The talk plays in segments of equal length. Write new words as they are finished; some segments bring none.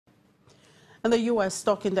And the U.S.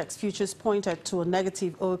 stock index futures pointed to a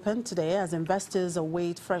negative open today as investors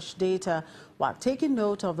await fresh data while taking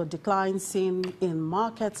note of the decline seen in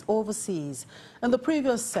markets overseas. In the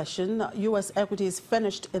previous session, U.S. equities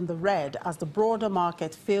finished in the red as the broader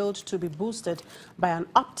market failed to be boosted by an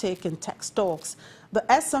uptick in tech stocks. The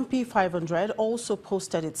S&P 500 also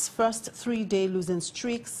posted its first three-day losing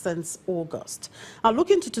streak since August. Now,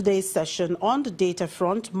 looking to today's session, on the data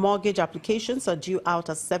front, mortgage applications are due out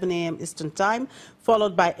at 7 a.m. Eastern Time,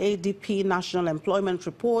 followed by ADP National Employment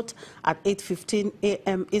Report at 8:15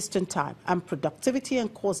 a.m. Eastern Time, and productivity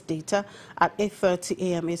and cost data at 8:30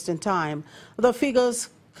 a.m. Eastern Time. The figures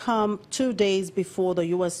come 2 days before the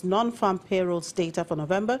U.S. non-farm payrolls data for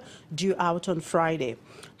November, due out on Friday.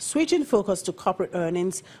 Switching focus to corporate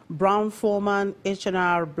earnings, Brown-Forman,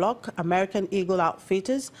 H&R Block, American Eagle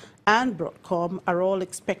Outfitters, and Broadcom are all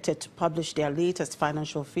expected to publish their latest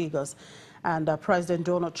financial figures. And President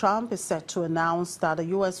Donald Trump is set to announce that the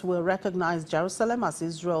U.S. will recognize Jerusalem as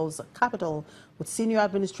Israel's capital, with senior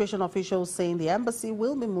administration officials saying the embassy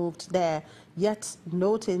will be moved there, yet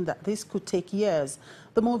noting that this could take years.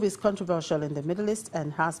 The move is controversial in the Middle East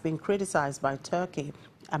and has been criticized by Turkey,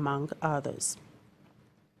 among others.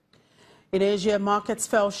 In Asia, markets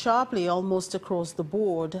fell sharply almost across the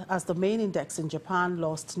board as the main index in Japan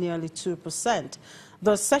lost nearly 2%.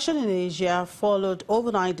 The session in Asia followed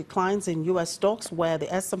overnight declines in U.S. stocks, where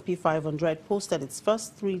the S&P 500 posted its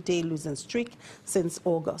first three-day losing streak since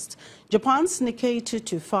August. Japan's Nikkei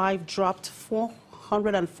 225 dropped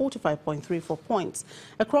 445.34 points.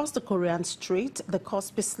 Across the Korean Strait, the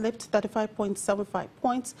Kospi slipped 35.75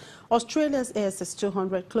 points. Australia's ASX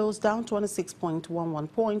 200 closed down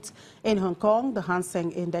 26.11 points. In Hong Kong, the Hang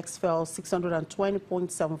Seng Index fell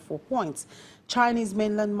 620.74 points. Chinese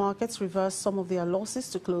mainland markets reversed some of their losses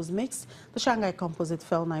to close mixed. The Shanghai Composite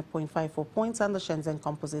fell 9.54 points and the Shenzhen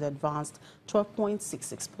Composite advanced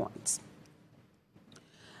 12.66 points.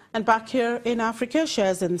 And back here in Africa,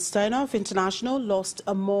 shares in Steinhoff International lost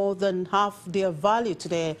more than half their value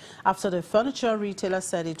today after the furniture retailer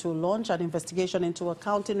said it will launch an investigation into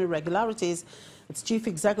accounting irregularities. Its chief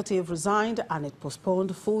executive resigned and it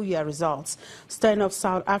postponed full-year results. Steinhoff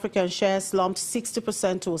South African shares slumped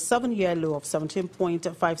 60% to a 7-year low of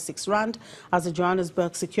 17.56 rand as the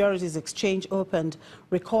Johannesburg Securities Exchange opened,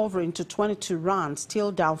 recovering to 22 rand,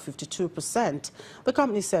 still down 52%. The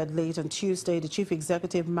company said late on Tuesday the chief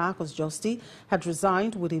executive, Marcus Josti, had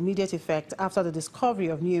resigned with immediate effect after the discovery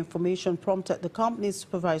of new information prompted the company's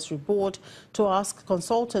supervisory board to ask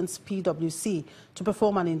consultants PwC to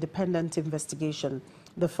perform an independent investigation.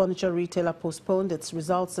 The furniture retailer postponed its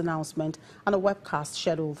results announcement and a webcast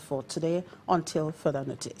scheduled for today until further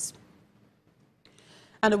notice.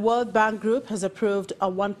 And the World Bank Group has approved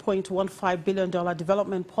a $1.15 billion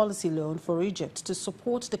development policy loan for Egypt to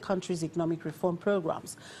support the country's economic reform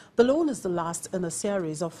programs. The loan is the last in a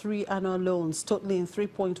series of 3 annual loans totaling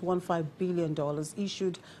 $3.15 billion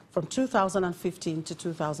issued from 2015 to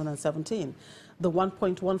 2017. The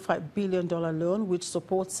 $1.15 billion loan, which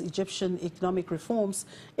supports Egyptian economic reforms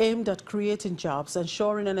aimed at creating jobs,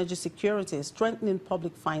 ensuring energy security, strengthening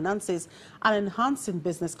public finances, and enhancing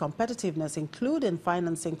business competitiveness, including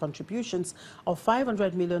financing contributions of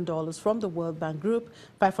 $500 million from the World Bank Group,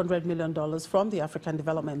 $500 million from the African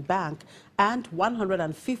Development Bank, and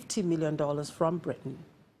 $150 million from Britain.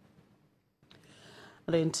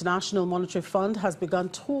 The International Monetary Fund has begun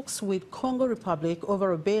talks with Congo Republic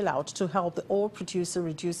over a bailout to help the oil producer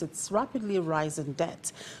reduce its rapidly rising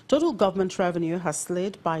debt. Total government revenue has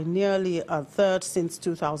slid by nearly a third since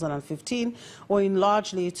 2015, owing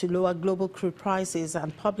largely to lower global crude prices,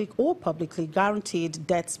 and publicly guaranteed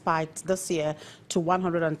debt spiked this year to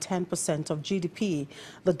 110% of GDP.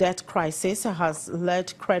 The debt crisis has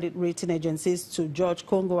led credit rating agencies to judge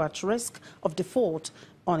Congo at risk of default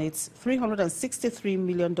on its $363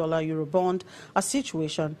 million Eurobond, a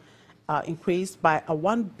situation increased by a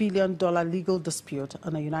 $1 billion legal dispute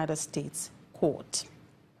in a United States court.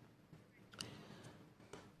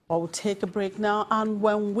 We'll take a break now, and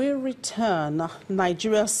when we return,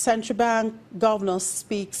 Nigeria's central bank governor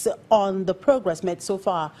speaks on the progress made so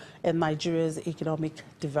far in Nigeria's economic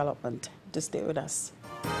development. Just stay with us.